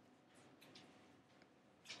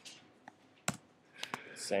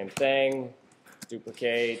 Same thing,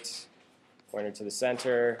 duplicate, pointer to the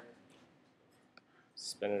center,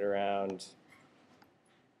 spin it around.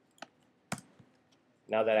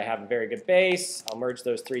 Now that I have a very good base, I'll merge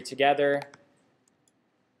those three together.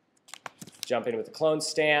 Jump in with the clone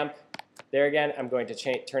stamp. There again, I'm going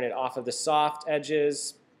to turn it off of the soft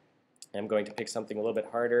edges. I'm going to pick something a little bit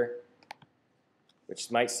harder,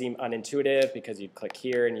 which might seem unintuitive because you'd click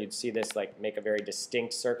here and you'd see this like make a very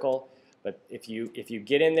distinct circle. But if you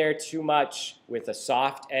get in there too much with a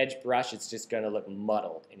soft edge brush, it's just going to look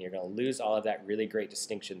muddled, and you're going to lose all of that really great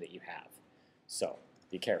distinction that you have. So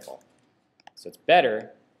be careful. So it's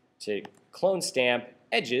better to clone stamp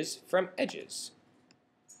edges from edges.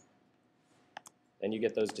 Then you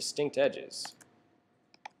get those distinct edges.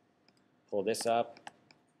 Pull this up.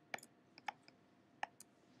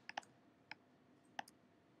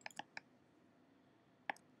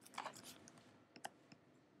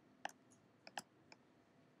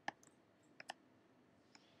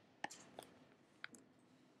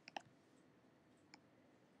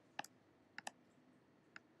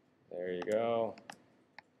 There you go.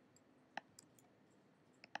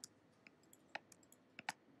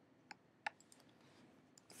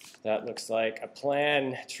 That looks like a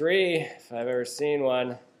plan tree, if I've ever seen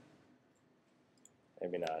one.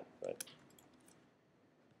 Maybe not, but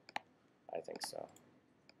I think so.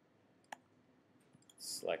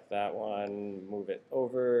 Select that one, move it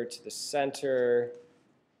over to the center.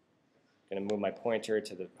 I'm going to move my pointer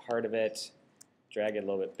to the heart of it, drag it a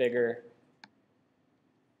little bit bigger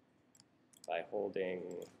by holding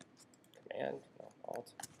Command, no,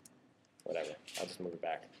 Alt, whatever. I'll just move it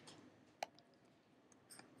back.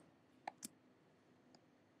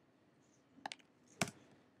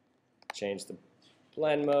 Change the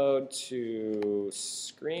blend mode to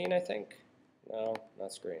screen, I think. No,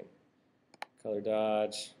 not screen. Color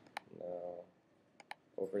dodge, no.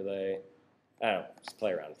 Overlay. I don't know, just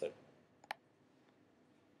play around with it.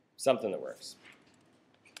 Something that works.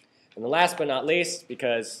 And the last but not least,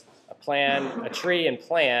 because a tree and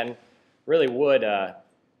plan really would have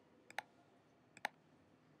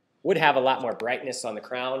a lot more brightness on the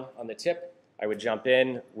crown, on the tip, I would jump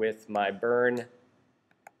in with my burn,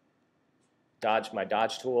 my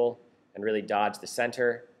dodge tool, and really dodge the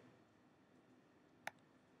center.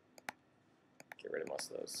 Get rid of most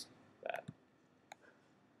of those. That.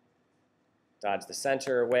 Dodge the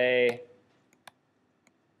center away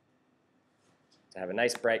to have a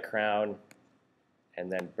nice bright crown, and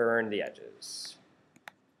then burn the edges,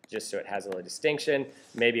 just so it has a little distinction.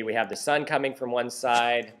 Maybe we have the sun coming from one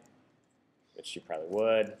side, which you probably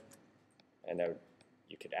would, and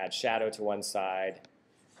you could add shadow to one side,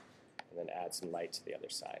 and then add some light to the other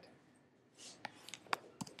side.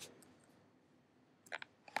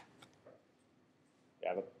 We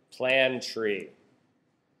have a plan tree.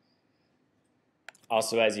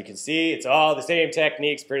 Also, as you can see, it's all the same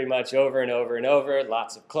techniques pretty much over and over and over.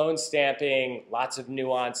 Lots of clone stamping, lots of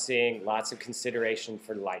nuancing, lots of consideration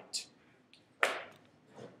for light.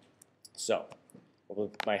 So,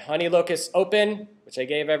 with my honey locust open, which I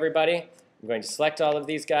gave everybody, I'm going to select all of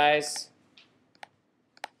these guys,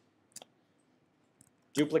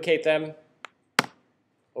 duplicate them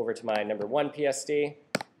over to my number 1 PSD,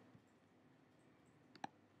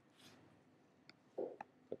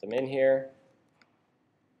 put them in here,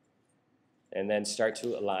 and then start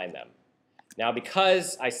to align them. Now,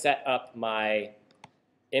 because I set up my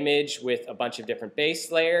image with a bunch of different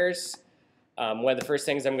base layers, one of the first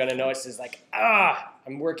things I'm going to notice is like,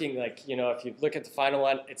 I'm working like, you know, if you look at the final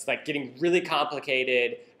one, it's like getting really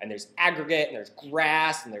complicated, and there's aggregate, and there's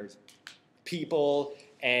grass, and there's people,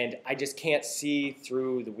 and I just can't see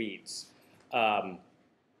through the weeds. That's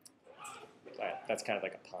kind of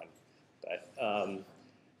like a pun, but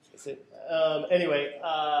is it? Anyway,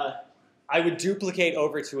 I would duplicate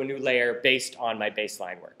over to a new layer based on my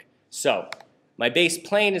baseline work. So my base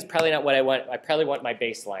plane is probably not what I want. I probably want my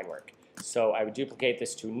baseline work. So I would duplicate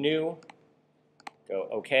this to new, go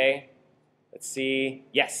OK. Let's see.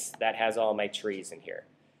 Yes, that has all my trees in here.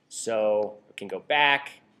 So I can go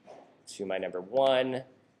back to my number 1,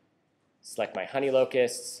 select my honey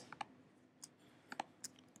locusts,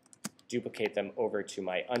 duplicate them over to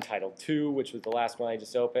my Untitled 2, which was the last one I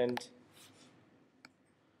just opened.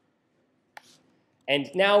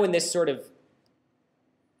 And now in this sort of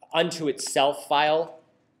unto itself file,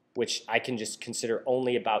 which I can just consider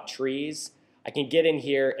only about trees, I can get in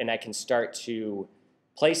here and I can start to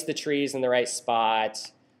place the trees in the right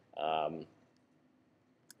spot.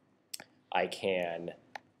 I can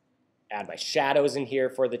add my shadows in here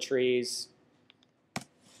for the trees.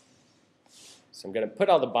 So I'm going to put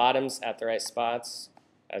all the bottoms at the right spots,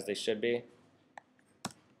 as they should be.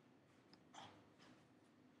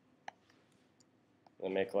 I'll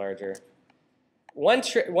make larger. One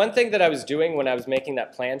thing that I was doing when I was making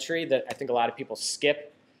that plan tree that I think a lot of people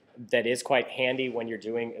skip, that is quite handy when you're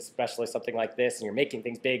doing especially something like this and you're making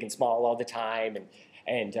things big and small all the time.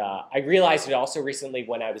 And I realized it also recently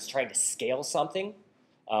when I was trying to scale something.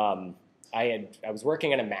 I was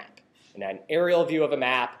working on a map, and I had an aerial view of a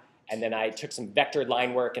map, and then I took some vectored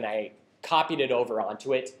line work and I copied it over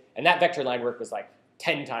onto it. And that vectored line work was like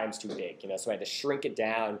 10 times too big, so I had to shrink it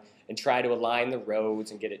down and try to align the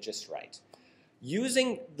roads and get it just right.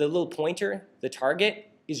 Using the little pointer, the target,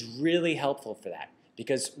 is really helpful for that,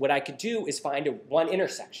 because what I could do is find one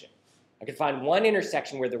intersection. I could find one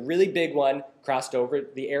intersection where the really big one crossed over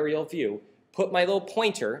the aerial view, put my little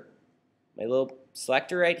pointer, my little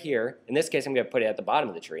selector right here. In this case, I'm going to put it at the bottom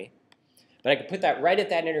of the tree. But I could put that right at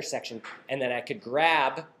that intersection, and then I could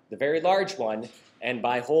grab the very large one, and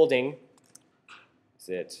by holding, is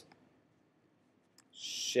it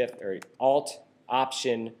Shift or Alt,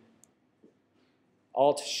 Option,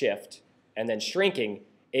 Alt, Shift, and then shrinking,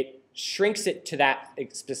 it shrinks it to that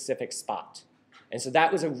specific spot. And so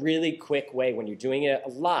that was a really quick way when you're doing it a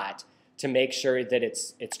lot to make sure that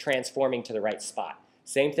it's transforming to the right spot.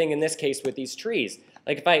 Same thing in this case with these trees.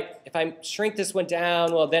 Like if I shrink this one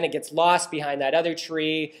down, well, then it gets lost behind that other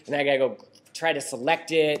tree, and I gotta go try to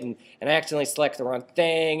select it, and I accidentally select the wrong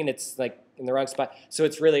thing, and it's like in the wrong spot. So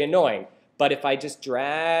it's really annoying. But if I just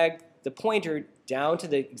drag the pointer down to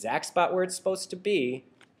the exact spot where it's supposed to be,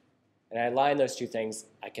 and I align those two things,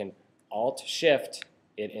 I can Alt-Shift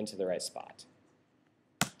it into the right spot.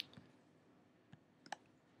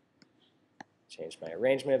 Change my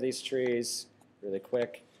arrangement of these trees really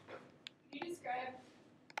quick. Can you describe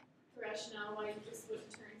the rationale why you just wouldn't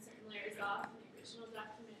turn certain layers off in the original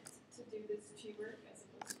document to do this tree work as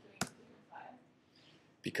opposed to putting it in the file?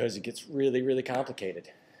 Because it gets really, really complicated.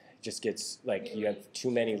 It just gets like you have too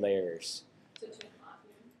many layers. To turn them off,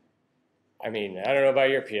 I mean, I don't know about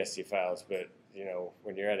your PSD files, but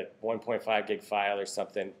when you're at a 1.5 gig file or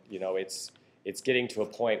something, it's getting to a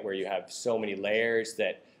point where you have so many layers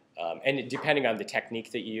that, and depending on the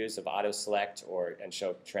technique that you use of auto select and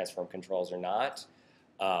show transform controls or not,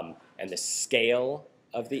 and the scale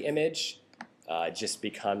of the image just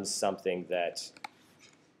becomes something that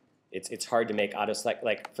it's hard to make auto select.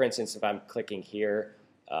 Like for instance, if I'm clicking here,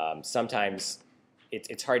 sometimes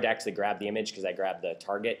it's hard to actually grab the image because I grab the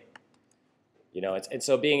target. And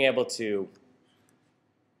so being able to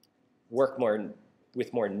work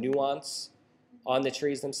with more nuance on the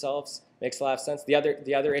trees themselves makes a lot of sense. The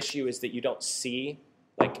other issue is that you don't see,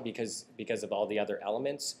 like because of all the other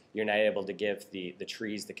elements, you're not able to give the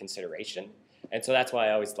trees the consideration. And so that's why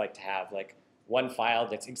I always like to have like one file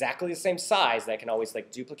that's exactly the same size that I can always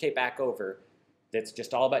like duplicate back over, that's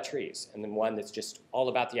just all about trees, and then one that's just all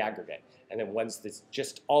about the aggregate, and then one that's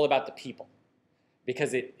just all about the people,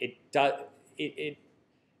 because it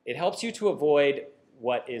helps you to avoid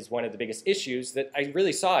what is one of the biggest issues that I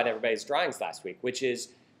really saw in everybody's drawings last week, which is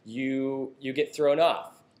you get thrown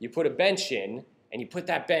off. You put a bench in, and you put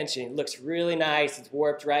that bench in, it looks really nice, it's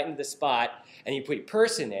warped right into the spot, and you put your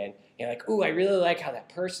person in, and you're like, ooh, I really like how that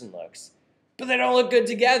person looks. But they don't look good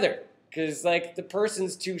together, because like the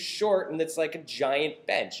person's too short and it's like a giant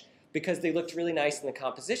bench, because they looked really nice in the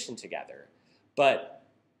composition together. But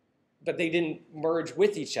they didn't merge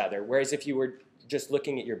with each other, whereas if you were just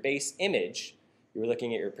looking at your base image, you were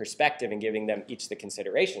looking at your perspective and giving them each the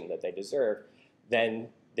consideration that they deserve, then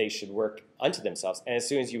they should work unto themselves. And as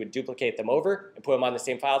soon as you would duplicate them over and put them on the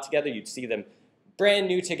same file together, you'd see them brand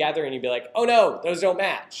new together, and you'd be like, oh no, those don't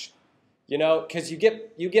match. Because you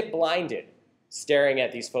get blinded staring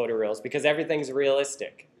at these photoreels because everything's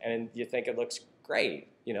realistic, and you think it looks great,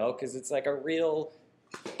 because it's like a real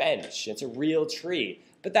bench, it's a real tree.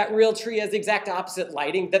 But that real tree has the exact opposite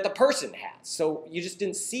lighting that the person has, so you just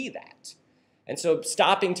didn't see that. And so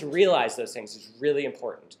stopping to realize those things is really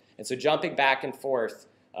important. And so jumping back and forth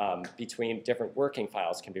between different working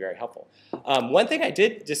files can be very helpful. One thing I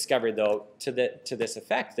did discover, though, to this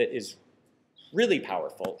effect that is really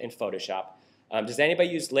powerful in Photoshop, does anybody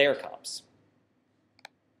use layer comps?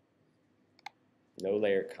 No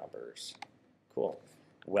layer compers. Cool.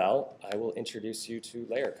 Well, I will introduce you to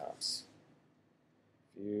layer comps.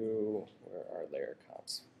 View, where are layer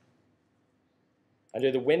comps?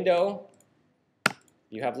 Under the window,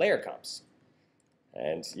 you have layer comps.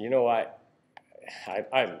 And you know what? I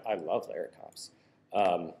love layer comps.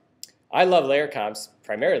 I love layer comps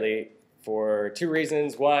primarily for two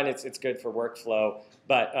reasons. One, it's good for workflow,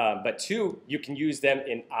 but two, you can use them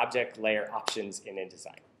in object layer options in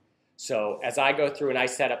InDesign. So as I go through and I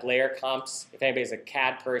set up layer comps, if anybody's a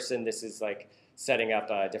CAD person, this is like setting up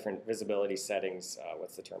different visibility settings.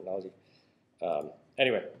 What's the terminology?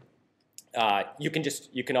 Anyway,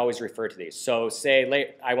 you can always refer to these. So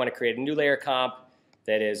say I want to create a new layer comp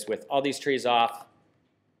that is with all these trees off.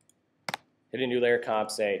 Hit a new layer comp,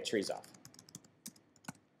 say trees off.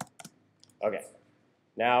 Okay,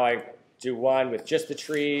 now I do one with just the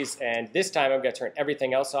trees, and this time I'm going to turn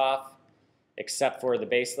everything else off except for the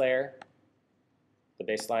base layer, the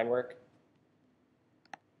baseline work.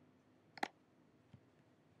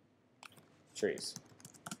 Trees.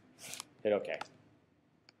 Hit OK.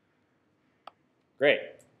 Great.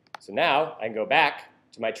 So now I can go back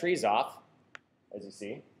to my trees off, as you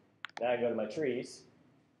see. Now I can go to my trees,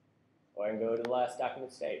 or I can go to the last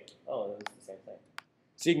document state. Oh, it's the same thing.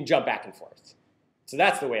 So you can jump back and forth. So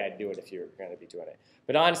that's the way I'd do it if you were going to be doing it.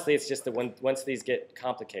 But honestly, it's just that once these get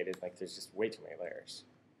complicated, like there's just way too many layers.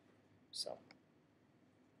 So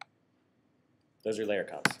those are layer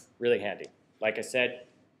comps. Really handy. Like I said,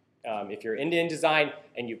 if you're into InDesign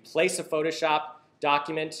and you place a Photoshop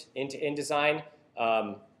document into InDesign,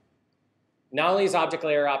 not only is object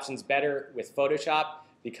layer options better with Photoshop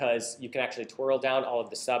because you can actually twirl down all of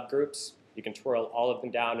the subgroups. You can twirl all of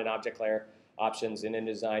them down in object layer options in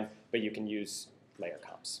InDesign, but you can use layer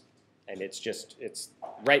comps. And it's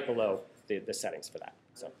right below the settings for that.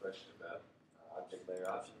 I have a question about object layer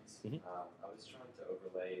options. I was trying to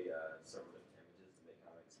overlay several different images to make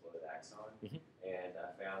kind of exploded axon, and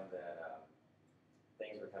I found that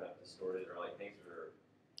things were kind of distorted, or like things were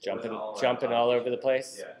jumping all over the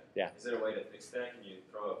place. Yeah. Is there a way to fix that? Can you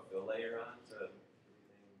throw a fill layer on to everything?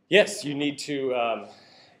 Yes, you need to,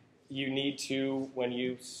 when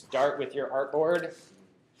you start with your artboard,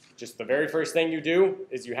 just the very first thing you do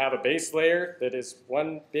is you have a base layer that is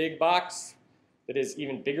one big box that is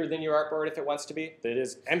even bigger than your artboard if it wants to be, that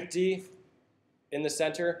is empty in the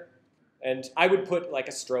center. And I would put like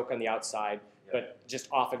a stroke on the outside, but just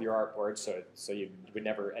off of your artboard so you would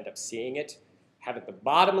never end up seeing it. Have it the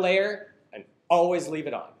bottom layer and always leave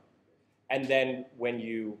it on. And then when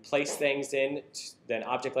you place things in, then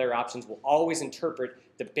object layer options will always interpret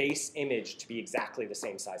the base image to be exactly the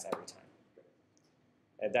same size every time.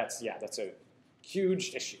 And that's a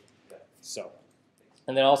huge issue. So,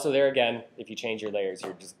 and then also there again, if you change your layers,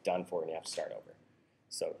 you're just done for and you have to start over.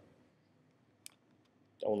 So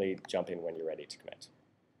only jump in when you're ready to commit.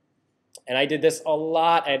 And I did this a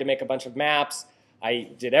lot. I had to make a bunch of maps.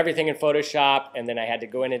 I did everything in Photoshop, and then I had to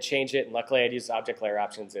go in and change it. And luckily, I'd used object layer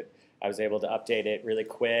options that I was able to update it really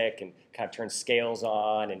quick and kind of turn scales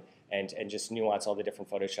on and just nuance all the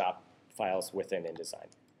different Photoshop files within InDesign.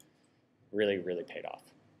 Really, really paid off.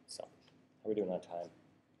 So how are we doing on time?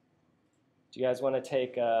 Do you guys want to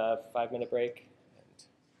take a 5-minute break? And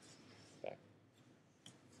back.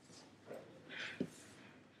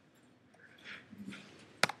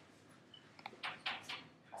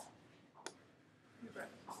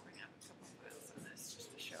 I'll bring up a couple files on this just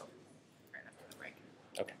to show right after the break.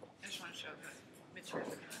 Okay, cool. I just want to show the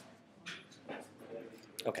material.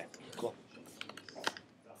 Okay, cool.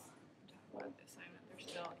 Assignment. There's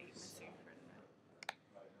still 8 missing for tonight.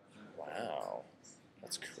 Wow,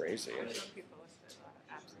 that's crazy. Some people listed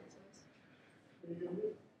absences.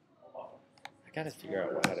 I gotta figure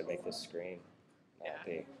out how to make this screen not Yeah.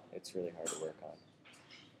 be. It's really hard to work on.